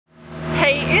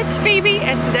it's Phoebe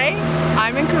and today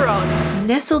I'm in Coron.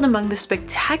 Nestled among the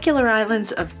spectacular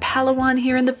islands of Palawan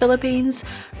here in the Philippines,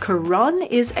 Coron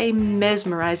is a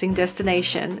mesmerizing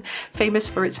destination, famous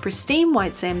for its pristine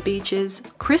white sand beaches,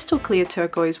 crystal clear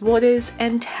turquoise waters,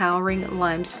 and towering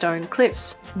limestone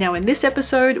cliffs. Now in this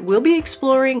episode, we'll be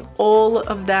exploring all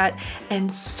of that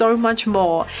and so much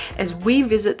more as we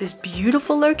visit this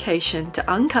beautiful location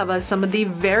to uncover some of the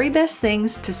very best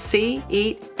things to see,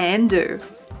 eat, and do.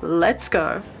 Let's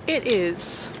go. It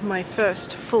is my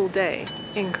first full day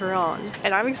in Coron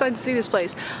and I'm excited to see this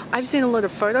place. I've seen a lot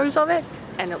of photos of it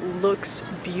and it looks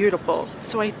beautiful.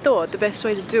 So I thought the best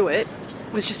way to do it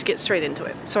was just to get straight into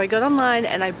it. So I got online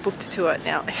and I booked a tour.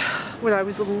 Now, when I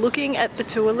was looking at the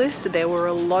tour list, there were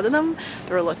a lot of them.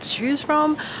 There were a lot to choose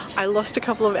from. I lost a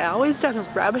couple of hours down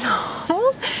a rabbit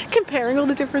hole comparing all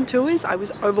the different tours. I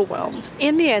was overwhelmed.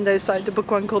 In the end, I decided to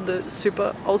book one called the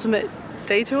Super Ultimate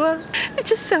Day Tour. It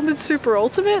just sounded super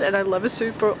ultimate and I love a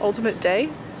super ultimate day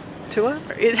tour.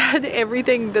 It had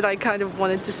everything that I kind of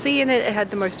wanted to see in it. It had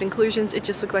the most inclusions. It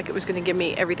just looked like it was going to give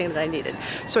me everything that I needed.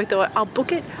 So I thought I'll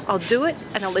book it, I'll do it,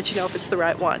 and I'll let you know if it's the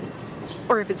right one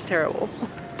or if it's terrible.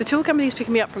 The tour company is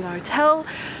picking me up from the hotel.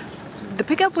 The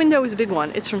pickup window is a big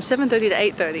one. It's from 7:30 to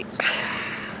 8:30.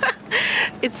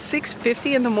 It's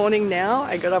 6:50 in the morning now.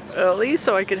 I got up early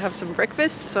so I could have some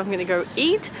breakfast. So I'm going to go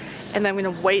eat and then I'm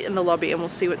going to wait in the lobby and we'll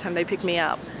see what time they pick me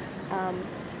up.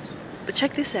 But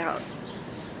check this out.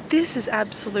 This is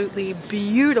absolutely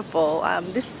beautiful.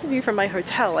 This is the view from my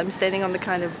hotel. I'm standing on the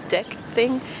kind of deck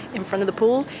thing in front of the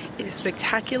pool. It is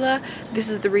spectacular. This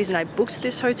is the reason I booked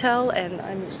this hotel and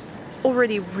I'm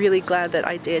already really glad that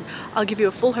I did. I'll give you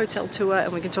a full hotel tour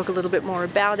and we can talk a little bit more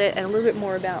about it and a little bit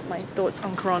more about my thoughts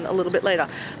on Coron a little bit later.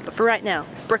 But for right now,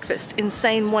 breakfast,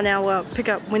 insane 1 hour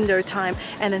pickup window time,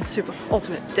 and then super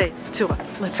ultimate day tour.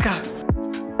 Let's go.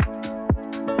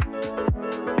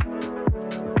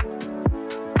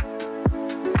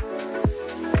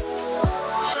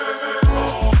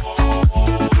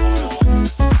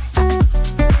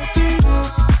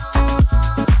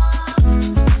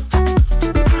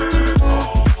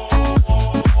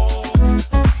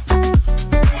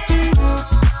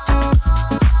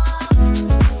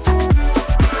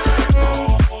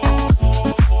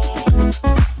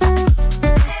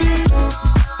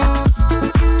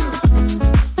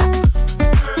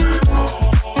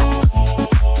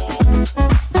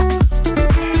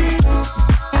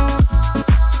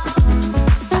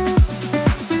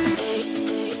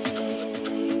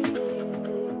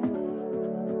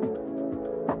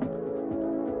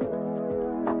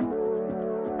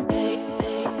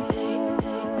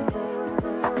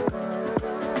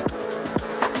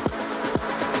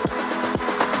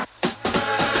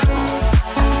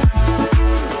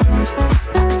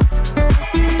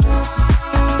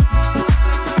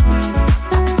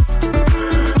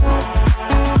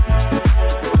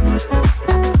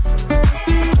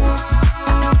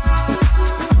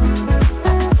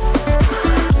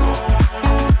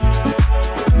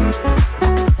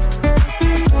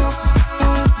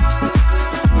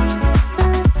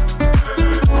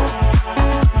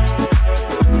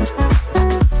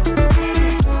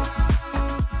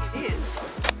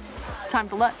 Time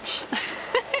for lunch.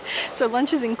 So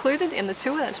lunch is included in the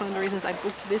tour. That's one of the reasons I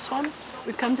booked this one.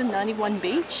 We've come to 91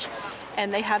 Beach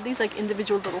and they have these like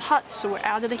individual little huts. So we're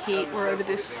out of the heat. We're over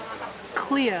this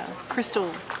clear, crystal,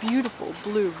 beautiful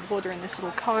blue water in this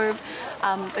little cove.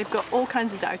 They've got all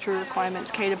kinds of dietary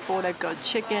requirements catered for. They've got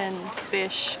chicken,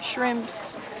 fish,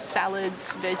 shrimps,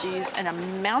 salads, veggies, and a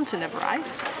mountain of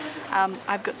rice.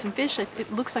 I've got some fish.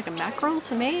 It looks like a mackerel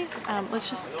to me. Let's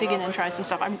just dig in and try some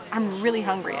stuff. I'm really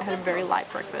hungry. I had a very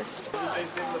light breakfast.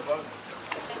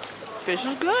 Fish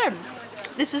is good.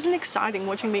 This isn't exciting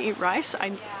watching me eat rice.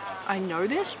 I know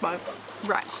this, but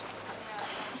rice.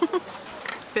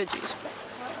 Veggies.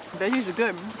 Veggies are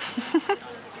good.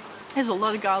 There's a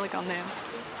lot of garlic on there.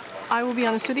 I will be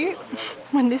honest with you,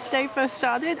 when this day first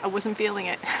started, I wasn't feeling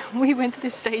it. We went to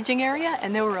this staging area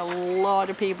and there were a lot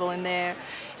of people in there.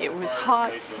 It was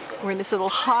hot. We're in this little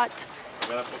hut.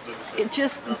 It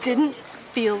just didn't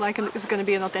feel like it was going to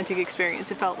be an authentic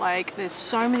experience. It felt like there's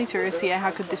so many tourists here,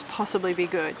 how could this possibly be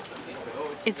good?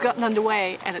 It's gotten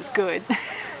underway and it's good.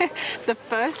 The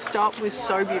first stop was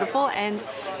so beautiful and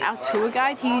our tour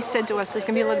guide, he said to us, there's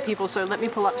going to be a lot of people, so let me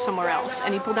pull up somewhere else.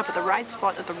 And he pulled up at the right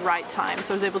spot at the right time,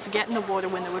 so I was able to get in the water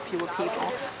when there were fewer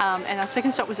people. And our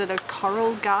second stop was at a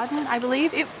coral garden, I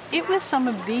believe. It was some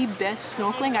of the best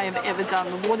snorkeling I have ever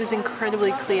done. The water's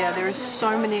incredibly clear. There are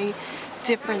so many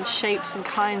different shapes and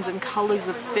kinds and colors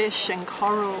of fish and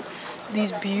coral,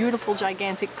 these beautiful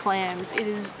gigantic clams. It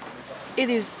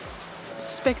is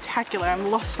spectacular.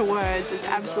 I'm lost for words. It's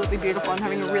absolutely beautiful. I'm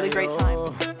having a really great time.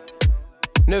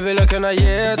 Nu vill jag kunna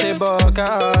ge tillbaka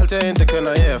allt jag inte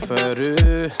kunna ge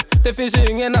förut. Det finns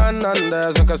ingen annan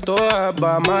där som kan stå här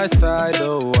by my side,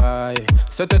 oh why.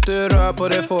 Sättet du rör på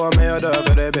det får mig att dö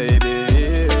för dig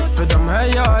baby. För de här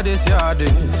yardis,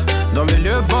 de vill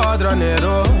ju bara dra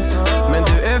ner oss. Men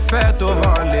du är fett och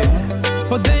vanlig.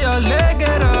 Och det jag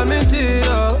lägger all min tid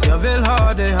och jag vill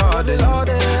ha dig.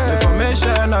 Du får mig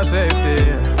känna safety.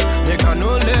 Jag kan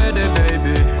nog leda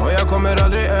baby. Och jag kommer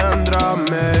aldrig ändra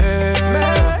mig.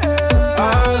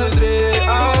 Aldrig,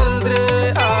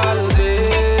 aldrig,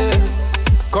 aldrig.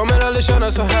 Kommer aldrig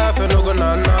känna så här för någon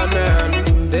annan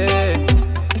än dig.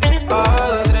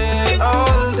 Aldrig,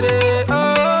 aldrig,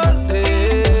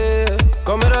 aldrig.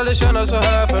 Kommer aldrig känna så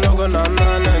här för någon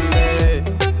annan än dig.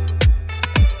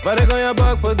 Varje gång jag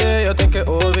bak på dig, jag tänker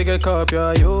åh vilket kap jag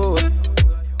har gjort.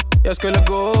 Jag skulle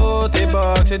gå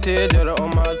tillbaks i tid, göra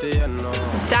om allt igen.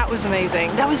 That was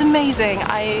amazing. That was amazing.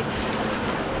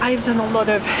 I've done a lot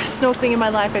of snorkeling in my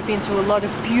life. I've been to a lot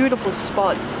of beautiful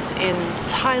spots in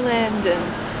Thailand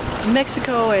and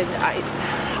Mexico, and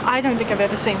I don't think I've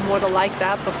ever seen water like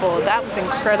that before. That was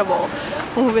incredible.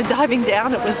 When we were diving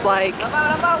down, it was like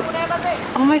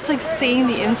almost like seeing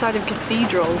the inside of a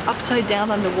cathedral upside down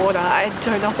underwater. I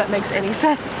don't know if that makes any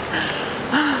sense.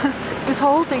 This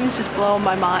whole thing is just blowing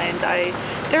my mind.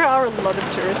 There are a lot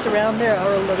of tourists around, there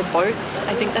are a lot of boats.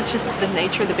 I think that's just the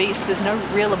nature of the beast. There's no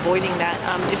real avoiding that.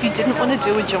 If you didn't want to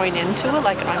do a join-in tour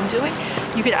like I'm doing,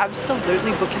 you could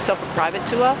absolutely book yourself a private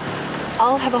tour.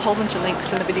 I'll have a whole bunch of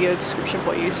links in the video description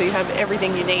for you, so you have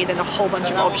everything you need and a whole bunch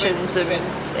of options and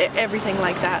everything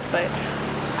like that. But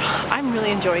I'm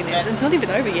really enjoying this. It's not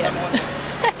even over yet.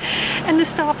 And the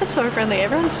staff are so friendly.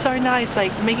 Everyone's so nice,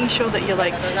 like making sure that you're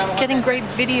like getting great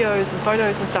videos and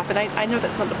photos and stuff. And I know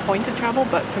that's not the point of travel,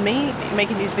 but for me,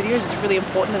 making these videos is really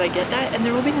important that I get that. And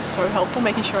they're all being so helpful,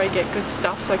 making sure I get good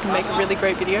stuff so I can make a really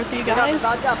great video for you guys.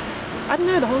 I don't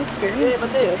know, the whole experience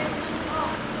is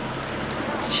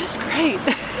it's just great.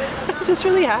 I'm just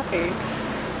really happy.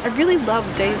 I really love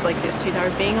days like this, you know,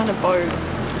 being on a boat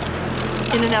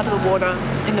in and out of the water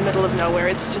in the middle of nowhere.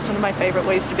 It's just one of my favorite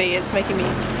ways to be. It's making me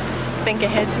think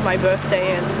ahead to my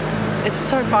birthday, and it's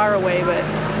so far away, but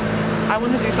I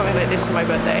want to do something like this for my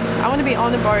birthday. I want to be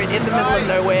on a boat in the middle of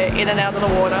nowhere, in and out of the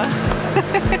water.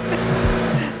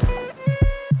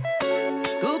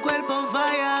 Tu cuerpo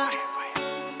falla.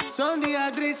 Son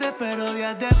días grises pero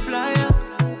días de playa.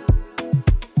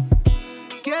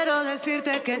 Quiero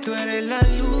decirte que tú eres la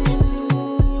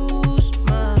luz,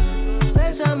 ma.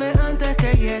 Bésame antes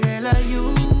que llegue la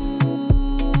lluvia.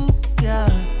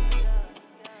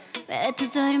 Ve tu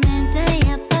tormenta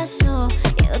ya pasó.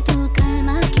 Llegó tu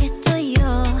calma, aquí estoy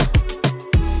yo.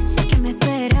 Sé que me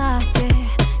esperaste.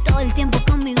 Todo el tiempo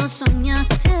conmigo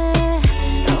soñaste.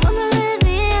 Robándole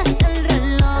días al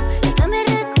reloj. Ya me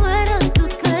recuerdo tu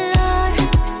calor.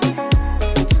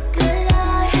 Tu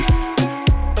calor.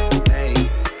 Hey,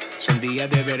 son días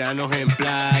de verano en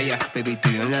playa. Baby, tú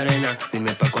y yo en la arena.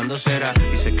 Dime pa' cuándo será.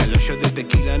 Dice que los shots de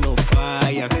tequila no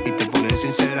fallan. Y te ponen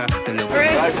sincera. Te lo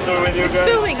It's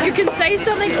filming. You can say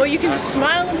something or you can just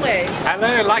smile and wave.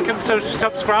 Hello, like and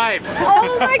subscribe.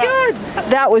 Oh my god!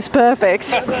 That was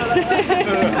perfect.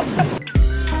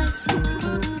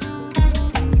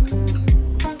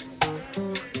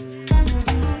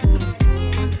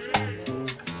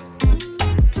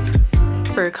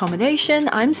 For accommodation,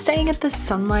 I'm staying at the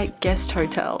Sunlight Guest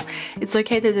Hotel. It's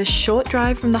located a short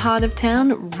drive from the heart of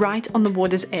town, right on the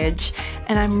water's edge,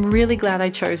 and I'm really glad I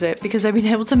chose it because I've been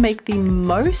able to make the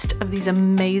most of these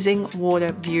amazing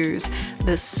water views.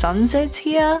 The sunsets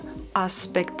here are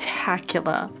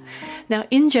spectacular. Now,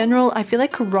 in general, I feel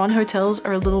like Coron hotels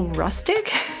are a little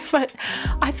rustic, but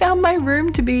I found my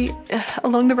room to be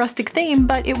along the rustic theme,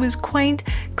 but it was quaint,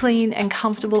 clean, and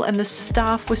comfortable, and the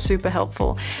staff were super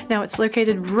helpful. Now, it's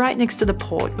located right next to the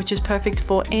port, which is perfect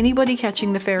for anybody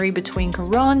catching the ferry between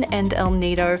Coron and El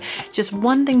Nido. Just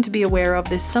one thing to be aware of,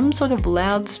 there's some sort of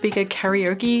loudspeaker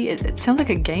karaoke. It sounds like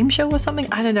a game show or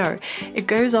something, I don't know. It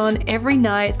goes on every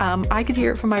night. I could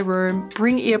hear it from my room.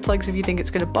 Bring earplugs if you think it's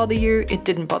gonna bother you. It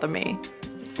didn't bother me.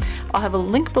 I'll have a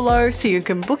link below so you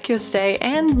can book your stay,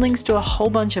 and links to a whole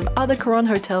bunch of other Coron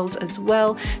hotels as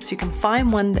well, so you can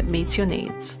find one that meets your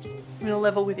needs. I'm gonna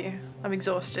level with you. I'm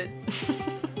exhausted.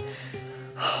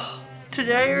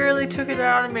 Today really took it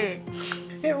out of me.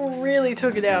 It really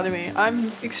took it out of me.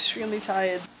 I'm extremely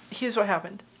tired. Here's what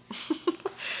happened.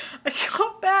 I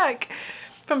got back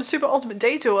from a super ultimate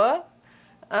day tour.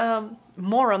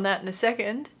 More on that in a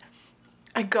second.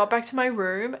 I got back to my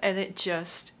room and it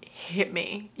just hit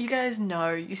me. You guys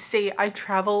know, you see, I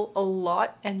travel a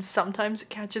lot and sometimes it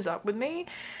catches up with me.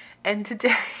 And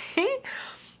today,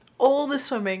 all the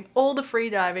swimming, all the free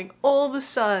diving, all the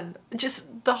sun,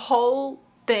 just the whole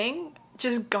thing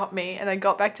just got me. And I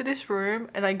got back to this room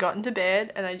and I got into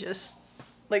bed and I just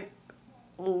like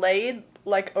laid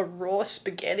like a raw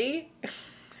spaghetti.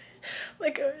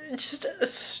 Like just a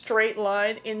straight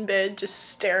line in bed, just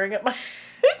staring at my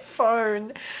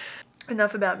phone.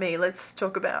 Enough about me, let's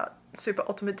talk about Super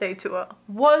Ultimate Day Tour.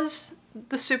 Was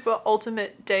the Super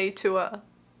Ultimate Day Tour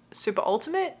super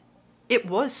ultimate? It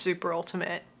was super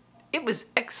ultimate. It was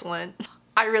excellent.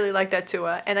 I really liked that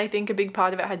tour, and I think a big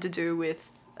part of it had to do with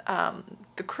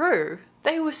the crew.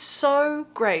 They were so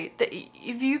great that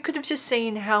if you could have just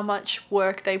seen how much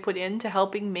work they put into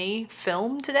helping me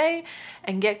film today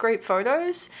and get great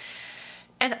photos.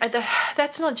 And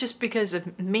that's not just because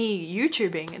of me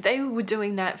YouTubing. They were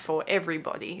doing that for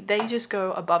everybody. They just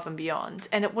go above and beyond.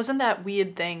 And it wasn't that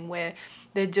weird thing where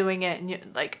they're doing it and you,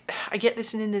 like, I get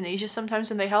this in Indonesia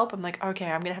sometimes when they help. I'm like, okay,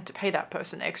 I'm gonna have to pay that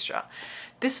person extra.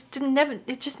 This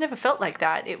it just never felt like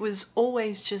that. It was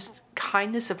always just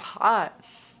kindness of heart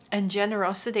and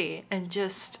generosity and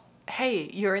just, hey,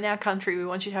 you're in our country, we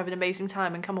want you to have an amazing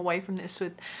time and come away from this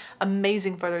with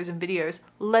amazing photos and videos.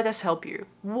 Let us help you.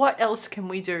 What else can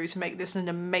we do to make this an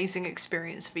amazing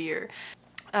experience for you?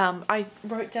 I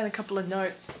wrote down a couple of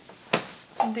notes.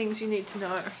 Some things you need to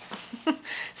know.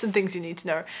 Some things you need to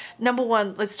know. Number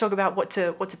one, let's talk about what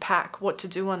to pack, what to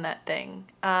do on that thing.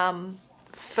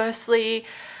 Firstly,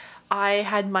 I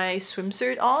had my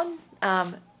swimsuit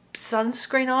on.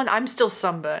 Sunscreen on. I'm still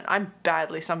sunburnt. I'm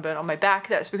badly sunburnt on my back.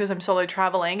 That's because I'm solo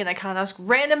traveling and I can't ask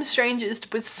random strangers to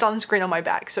put sunscreen on my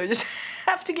back. So I just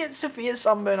have to get severe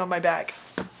sunburn on my back.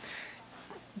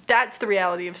 That's the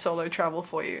reality of solo travel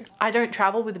for you. I don't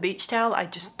travel with a beach towel. I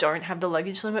just don't have the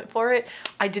luggage limit for it.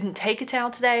 I didn't take a towel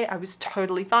today. I was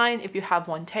totally fine. If you have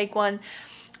one, take one.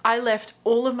 I left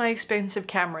all of my expensive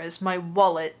cameras, my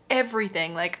wallet,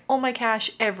 everything, like all my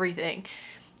cash, everything,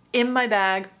 in my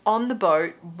bag on the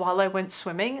boat while I went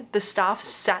swimming. The staff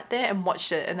sat there and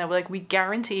watched it and they were like, we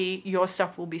guarantee your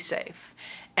stuff will be safe.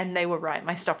 And they were right,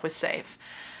 my stuff was safe.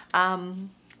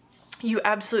 You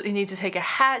absolutely need to take a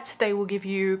hat. They will give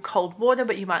you cold water,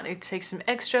 but you might need to take some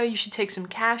extra. You should take some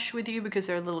cash with you because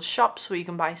there are little shops where you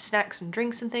can buy snacks and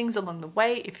drinks and things along the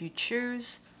way if you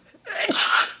choose.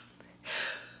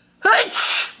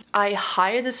 I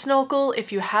hired a snorkel.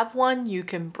 If you have one, you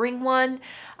can bring one.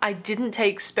 I didn't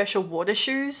take special water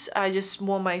shoes. I just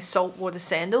wore my saltwater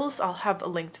sandals. I'll have a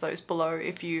link to those below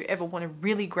if you ever want a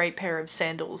really great pair of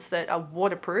sandals that are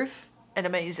waterproof and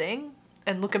amazing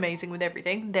and look amazing with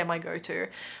everything. They're my go-to.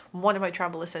 One of my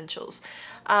travel essentials.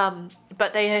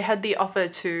 But they had the offer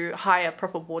to hire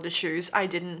proper water shoes. I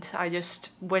didn't. I just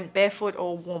went barefoot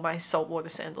or wore my saltwater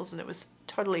sandals and it was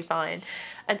totally fine.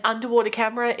 An underwater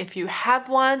camera, if you have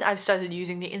one. I've started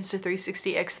using the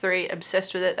Insta360 X3,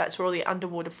 obsessed with it. That's where all the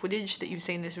underwater footage that you've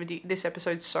seen this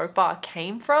episode so far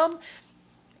came from.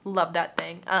 Love that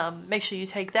thing. Make sure you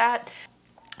take that.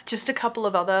 Just a couple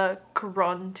of other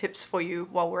Coron tips for you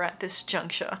while we're at this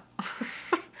juncture.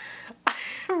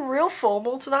 I'm real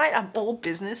formal tonight. I'm all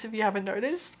business if you haven't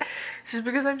noticed. It's just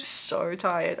because I'm so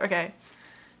tired. Okay,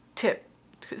 tip.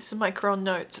 This is my Coron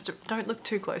notes. Don't look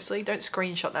too closely. Don't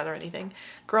screenshot that or anything.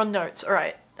 Coron notes. All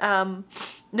right. No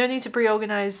need to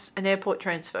pre-organize an airport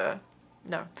transfer.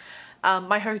 No.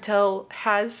 My hotel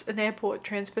has an airport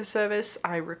transfer service.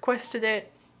 I requested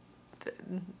it.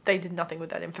 They did nothing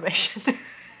with that information.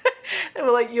 They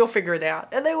were like, you'll figure it out.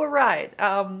 And they were right.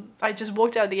 I just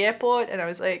walked out of the airport and I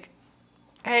was like,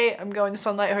 hey, I'm going to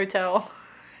Sunlight Hotel.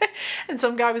 And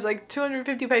some guy was like,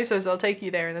 250 pesos, I'll take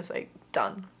you there. And I was like,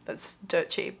 done. That's dirt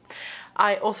cheap.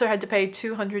 I also had to pay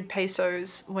 200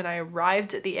 pesos when I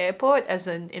arrived at the airport as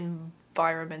an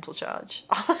environmental charge.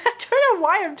 I don't know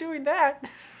why I'm doing that.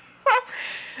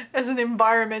 As an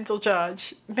environmental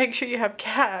charge. Make sure you have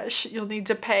cash. You'll need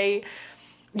to pay.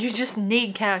 You just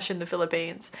need cash in the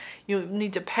Philippines. You'll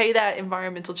need to pay that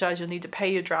environmental charge. You'll need to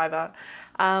pay your driver.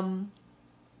 And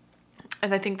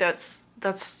I think that's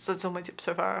all my tips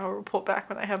so far. I'll report back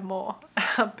when I have more.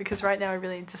 Because right now I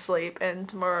really need to sleep, and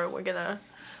tomorrow we're gonna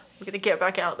get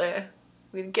back out there.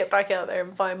 We're gonna get back out there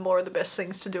and find more of the best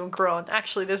things to do in Coron.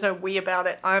 Actually, there's no we about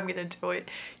it. I'm gonna do it.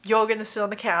 You're gonna sit on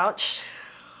the couch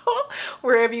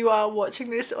wherever you are watching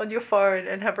this on your phone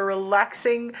and have a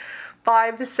relaxing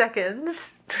 5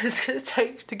 seconds it's gonna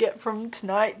take to get from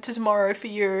tonight to tomorrow for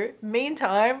you.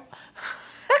 Meantime,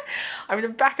 I'm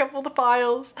gonna back up all the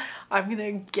files. I'm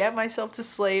gonna get myself to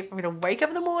sleep. I'm gonna wake up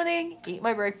in the morning, eat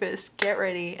my breakfast, get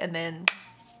ready, and then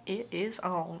it is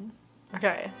on.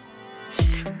 Okay.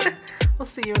 We'll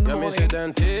see you in the morning.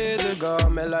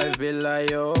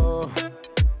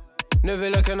 Nu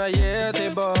vill jag kunna ge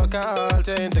tillbaka allt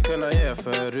jag inte kunna ge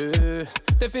förut.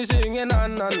 Det finns ingen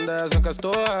annan där som kan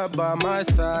stå här by my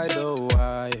side, oh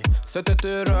why. Sättet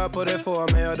du rör på det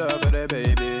får mig att dö för det,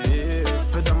 baby.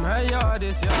 För de här gör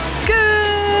det så.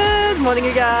 Good morning,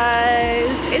 you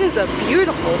guys. It is a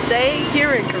beautiful day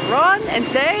here in Coron, and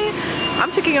today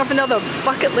I'm ticking off another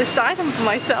bucket list item for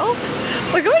myself.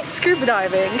 We're going scuba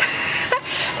diving.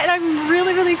 And I'm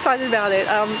really excited about it.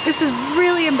 This is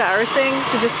really embarrassing,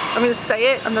 so just, I'm gonna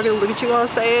say it. I'm not gonna look at you while I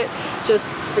say it. Just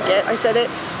forget I said it.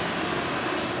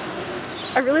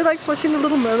 I really liked watching The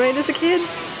Little Mermaid as a kid,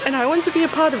 and I want to be a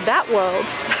part of that world.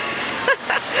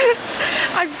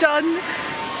 I've done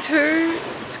 2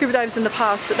 scuba dives in the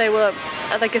past, but they were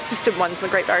like assisted ones on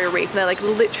the Great Barrier Reef, and they're like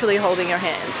literally holding your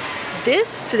hand.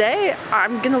 This, today,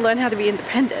 I'm gonna learn how to be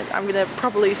independent. I'm gonna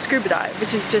properly scuba dive,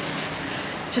 which is just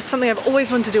something I've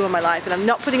always wanted to do in my life, and I'm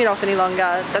not putting it off any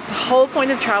longer. That's the whole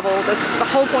point of travel. That's the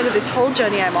whole point of this whole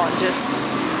journey I'm on. Just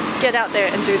get out there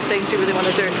and do the things you really want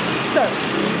to do. So,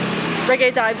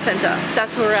 Reggae Dive Centre.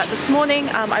 That's where we're at this morning.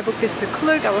 I booked this through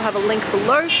Klook. I will have a link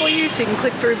below for you so you can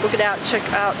click through, book it out, check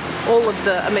out all of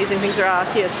the amazing things there are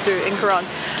here to do in Coron.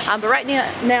 But right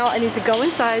now I need to go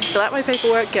inside, fill out my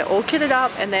paperwork, get all kitted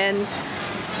up, and then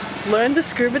learn to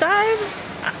scuba dive.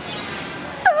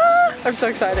 I'm so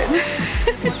excited.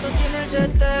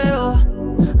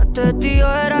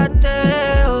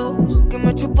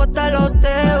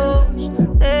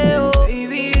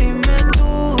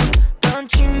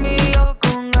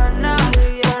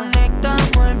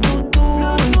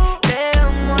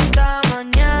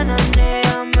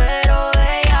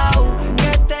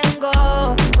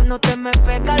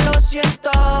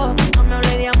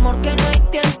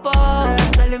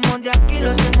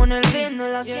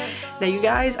 Now you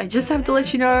guys, I just have to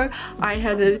let you know, I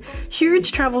had a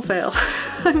huge travel fail.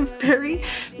 I'm very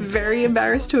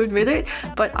embarrassed to admit it,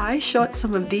 but I shot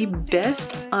some of the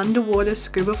best underwater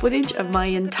scuba footage of my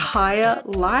entire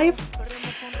life,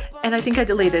 and I think I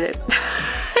deleted it.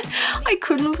 I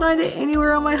couldn't find it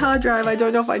anywhere on my hard drive. I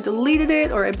don't know if I deleted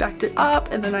it or I backed it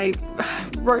up and then I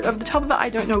wrote over the top of it. I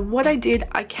don't know what I did.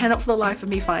 I cannot for the life of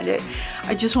me find it.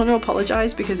 I just want to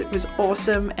apologize because it was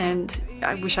awesome and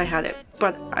I wish I had it.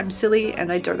 But I'm silly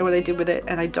and I don't know what I did with it,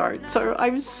 and I don't. So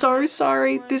I'm so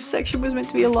sorry. This section was meant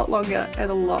to be a lot longer and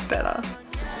a lot better.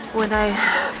 When I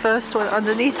first went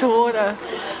underneath the water,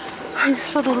 I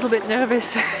just felt a little bit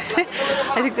nervous.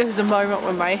 I think there was a moment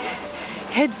when my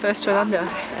head first went under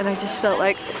and I just felt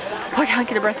like, oh, I can't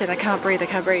get a breath in, I can't breathe.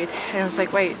 And I was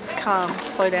like, wait, calm,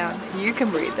 slow down. You can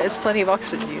breathe, there's plenty of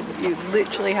oxygen. You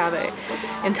literally have an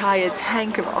entire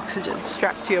tank of oxygen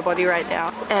strapped to your body right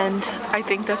now. And I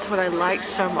think that's what I like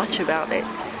so much about it.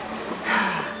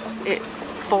 It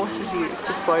forces you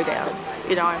to slow down.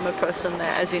 You know, I'm a person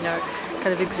that, as you know,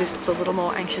 kind of exists a little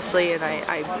more anxiously, and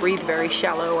I breathe very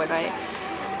shallow, and I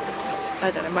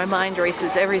don't know, my mind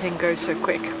races, everything goes so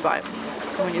quick, but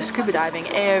when you're scuba diving,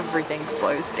 everything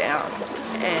slows down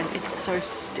and it's so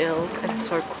still and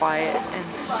so quiet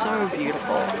and so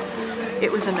beautiful.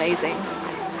 It was amazing.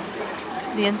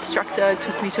 The instructor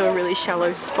took me to a really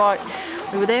shallow spot.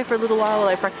 We were there for a little while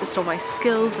I practiced all my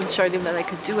skills and showed him that I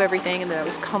could do everything and that I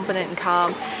was confident and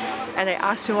calm. And I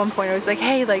asked him at one point, I was like,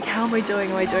 hey, like, how am I doing?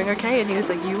 Am I doing okay? And he was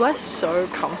like, you are so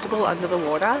comfortable under the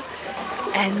water.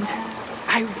 And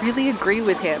I really agree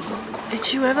with him.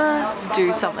 Did you ever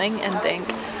do something and think,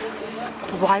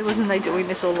 why wasn't I doing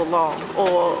this all along?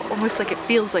 Or almost like it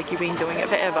feels like you've been doing it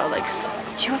forever. Like,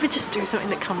 do you ever just do something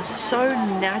that comes so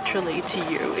naturally to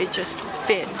you? It just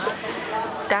fits.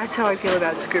 That's how I feel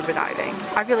about scuba diving.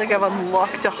 I feel like I've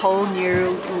unlocked a whole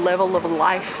new level of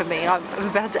life for me. I'm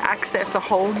about to access a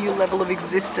whole new level of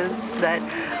existence that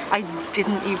I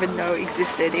didn't even know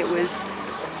existed.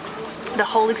 The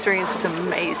whole experience was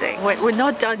amazing. We're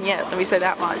not done yet, let me say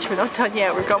that much. We're not done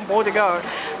yet, we've got more to go.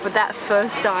 But that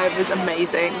first dive was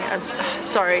amazing. I'm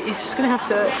sorry, you're just gonna have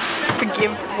to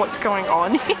forgive what's going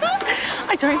on here.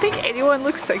 I don't think anyone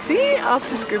looks sexy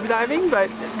after scuba diving, but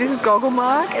this goggle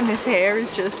mark and this hair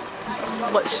is just,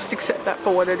 let's just accept that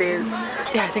for what it is.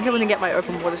 Yeah, I think I'm gonna get my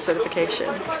open water certification.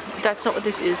 That's not what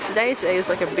this is today. Today is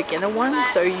like a beginner one,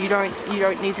 so you don't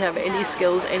need to have any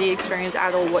skills, any experience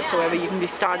at all whatsoever. You can be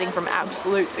starting from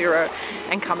absolute zero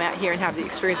and come out here and have the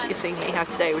experience that you're seeing me have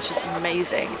today, which is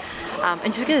amazing.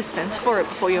 And just get a sense for it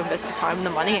before you invest the time and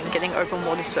the money in getting open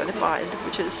water certified,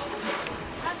 which is,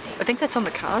 I think that's on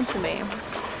the cards for me.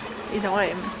 You know,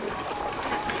 I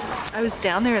was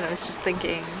down there and I was just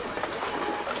thinking,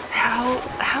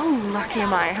 how lucky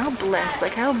am I? How blessed?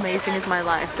 Like, how amazing is my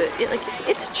life that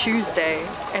it's Tuesday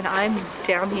and I'm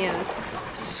down here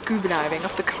scuba diving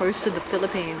off the coast of the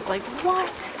Philippines. Like,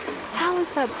 what? How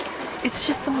is that? It's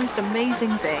just the most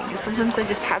amazing thing. Sometimes I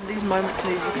just have these moments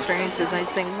and these experiences and I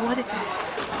just think, what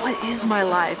is my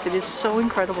life? It is so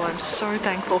incredible. I'm so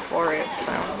thankful for it.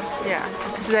 So yeah,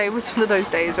 today was one of those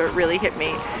days where it really hit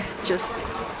me. Just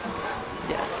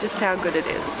how good it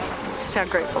is. Just how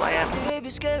grateful I am.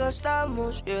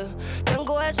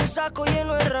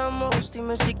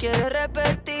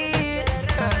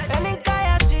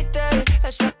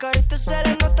 Esa carita se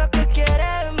le nota que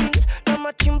quiere mí. Lo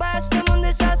más chimba de este mundo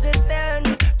es hacerte a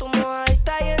mí. Tu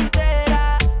mojadita y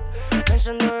entera,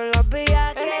 pensando en las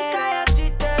villas. En el calle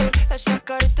así te vi. Esa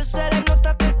carita se le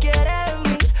nota que quiere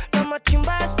mí. Lo más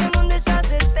chimba de este mundo es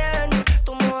hacerte a mí.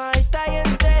 Tu mojadita y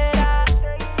entera,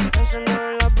 pensando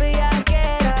en las villas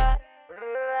que era.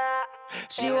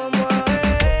 Si vamos a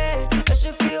ver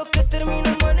ese frío que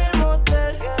terminamos en el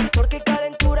motel, porque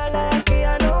calentura la de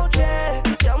aquella noche.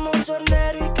 Seamos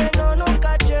horneros y que no nos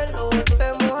cachen, lo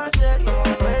volvemos a hacer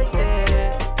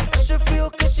nuevamente. Ese frío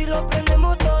que si lo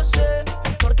prendemos 12,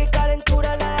 porque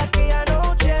calentura la de aquella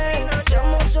noche.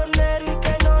 Seamos horneros y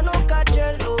que no nos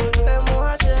cachen, lo volvemos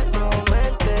a hacer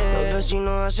nuevamente. Los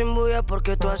vecinos hacen bulla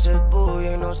porque tú haces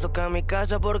bulla y nos toca mi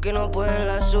casa porque no pueden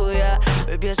la suya.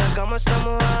 Baby, esa cama está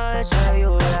mojada de esa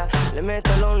lluvia. Le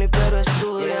meto al only pero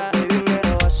estudia. Baby,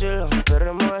 mero vacilo,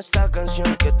 perremos esta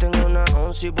canción. Que tengo una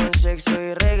once y buen sexo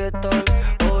y reggaetón.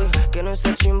 Hoy que no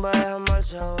está chimba deja mal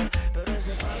sabor.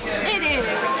 It is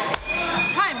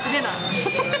time for dinner.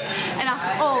 And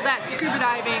after all that scuba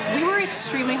diving, we were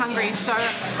extremely hungry, so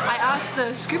I asked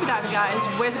the scuba diver guys,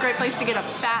 where's a great place to get a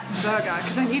fat burger,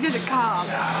 because I needed a carb.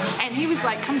 And he was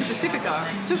like, come to Pacifico.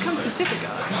 So we come to Pacifico,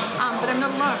 but I'm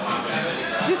not alone.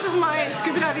 This is my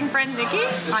scuba diving friend Nikki.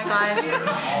 Hi guys.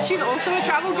 She's also a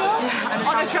travel girl,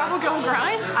 on a travel girl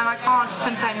grind. And I can't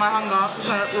contain my hunger,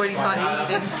 but already started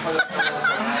eating.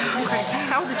 Okay.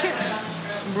 How are the chips?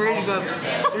 Really good.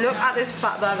 Look at this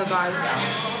fat burger, guys.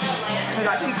 It's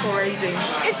actually crazy.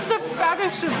 It's the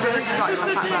fattest of burgers. This is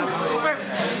the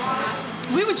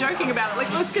thing. We were joking about it, like,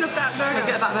 let's get a fat burger. Let's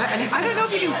get a fat burger. And I don't know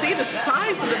if you can see the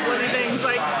size of the bloody things.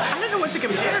 Like, I don't know what to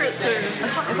compare it to.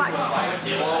 It's like...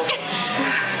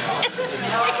 It's as big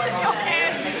as your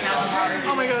head.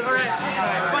 Oh my god, alright.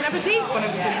 Bon appetit. Bon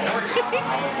appetit.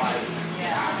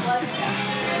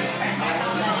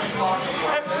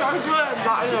 It's so good.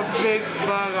 That is a big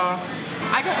burger.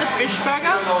 I got the fish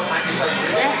burger.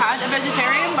 It had a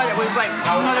vegetarian, but it was like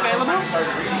not available.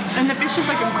 And the fish is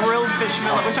like a grilled fish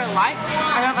fillet, which I like.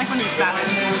 I don't like when it's battered.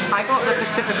 I got the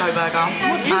Pacifico burger.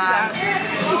 What is that?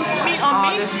 Meat on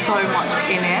meat? There's so much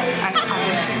in it, and I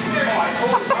just...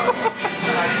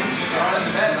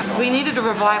 We needed a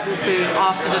revival food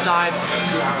after the dives.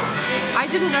 I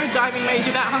didn't know diving made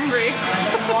you that hungry.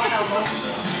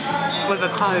 With a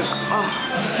Coke. Oh.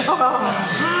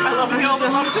 I love me all the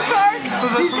lots of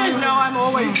Coke. These guys know I'm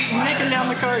always necking down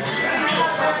the Coke.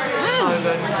 So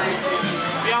good.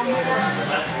 Yum.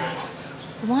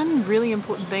 One really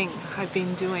important thing I've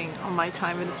been doing on my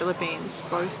time in the Philippines,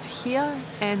 both here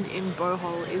and in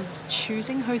Bohol, is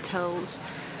choosing hotels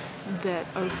that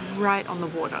are right on the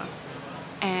water.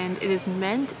 And it has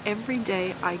meant every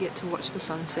day I get to watch the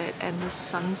sunset, and the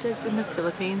sunsets in the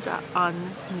Philippines are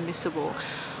unmissable.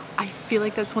 I feel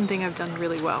like that's one thing I've done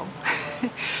really well.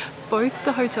 Both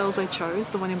the hotels I chose,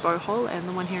 the one in Bohol and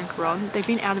the one here in Coron, they've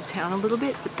been out of town a little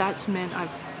bit, but that's meant I've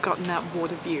gotten that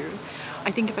water view. I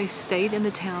think if I stayed in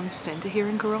the town centre here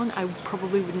in Coron, I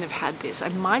probably wouldn't have had this. I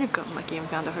might have gotten lucky and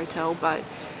found a hotel, but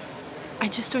I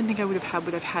just don't think I would have had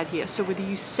what I've had here. So whether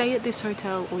you stay at this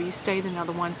hotel or you stay at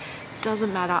another one,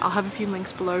 doesn't matter. I'll have a few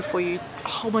links below for you, a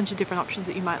whole bunch of different options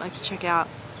that you might like to check out.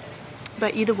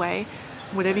 But either way,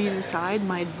 whatever you decide,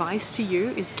 my advice to you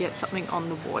is get something on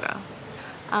the water.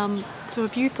 So a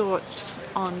few thoughts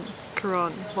on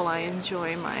Coron while I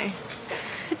enjoy my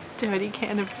dirty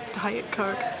can of Diet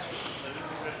Coke.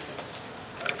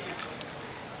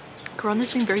 Coron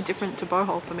has been very different to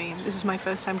Bohol for me. This is my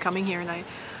first time coming here, and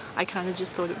I kind of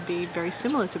just thought it would be very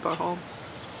similar to Bohol.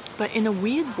 But in a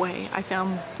weird way, I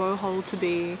found Bohol to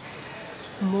be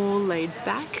more laid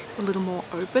back, a little more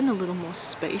open, a little more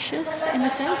spacious in a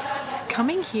sense.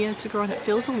 Coming here to Coron, it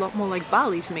feels a lot more like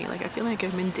Bali to me. Like, I feel like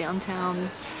I'm in downtown,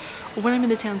 or when I'm in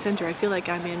the town centre, I feel like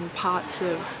I'm in parts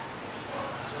of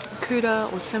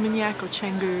Kuta or Seminyak or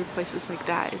Canggu, places like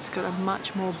that. It's got a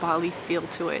much more Bali feel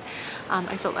to it.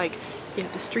 I felt like, yeah,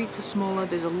 the streets are smaller,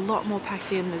 there's a lot more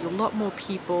packed in, there's a lot more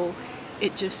people,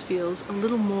 it just feels a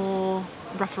little more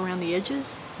rough around the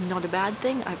edges. Not a bad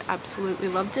thing. I've absolutely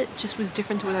loved it. Just was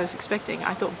different to what I was expecting.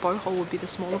 I thought Bohol would be the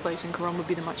smaller place and Coron would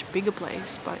be the much bigger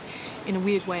place, but in a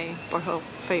weird way Bohol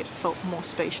felt more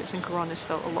spacious and Coron has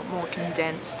felt a lot more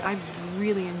condensed. I've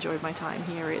really enjoyed my time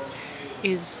here. It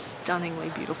is stunningly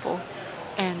beautiful,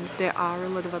 and there are a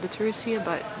lot of other tourists here,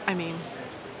 but I mean,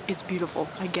 it's beautiful.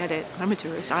 I get it. I'm a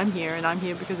tourist. I'm here, and I'm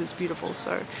here because it's beautiful,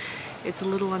 so it's a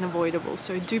little unavoidable.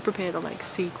 So do prepare to like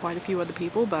see quite a few other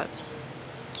people, but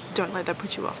don't let that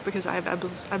put you off, because I've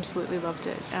absolutely loved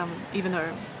it. Even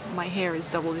though my hair is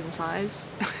doubled in size,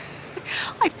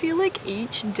 I feel like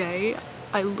each day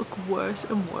I look worse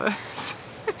and worse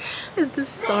as the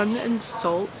sun and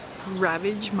salt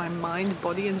ravage my mind,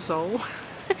 body and soul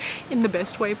in the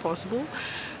best way possible.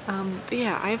 But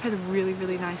yeah, I've had a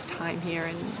really nice time here,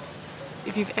 and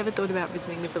if you've ever thought about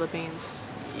visiting the Philippines,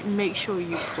 make sure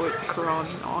you put Coron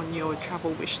on your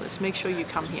travel wish list. Make sure you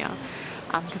come here,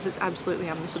 because it's absolutely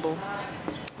unmissable.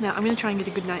 Now I'm going to try and get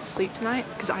a good night's sleep tonight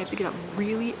because I have to get up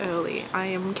really early. I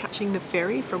am catching the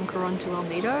ferry from Coron to El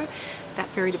Nido. That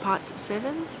ferry departs at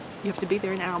 7. You have to be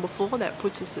there an hour before. That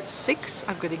puts us at 6.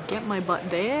 I've got to get my butt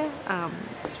there.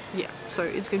 Yeah, so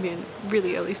it's going to be a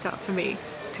really early start for me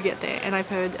to get there, and I've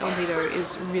heard El Nido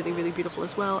is really beautiful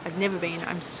as well. I've never been.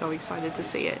 I'm so excited to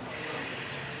see it.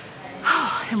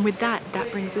 And with that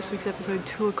brings this week's episode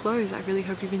to a close. I really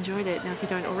hope you've enjoyed it. Now if you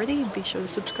don't already, be sure to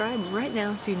subscribe right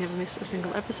now so you never miss a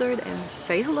single episode, and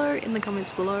say hello in the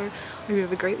comments below. I hope you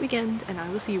have a great weekend, and I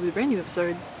will see you with a brand new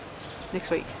episode next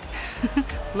week.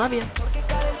 Love ya.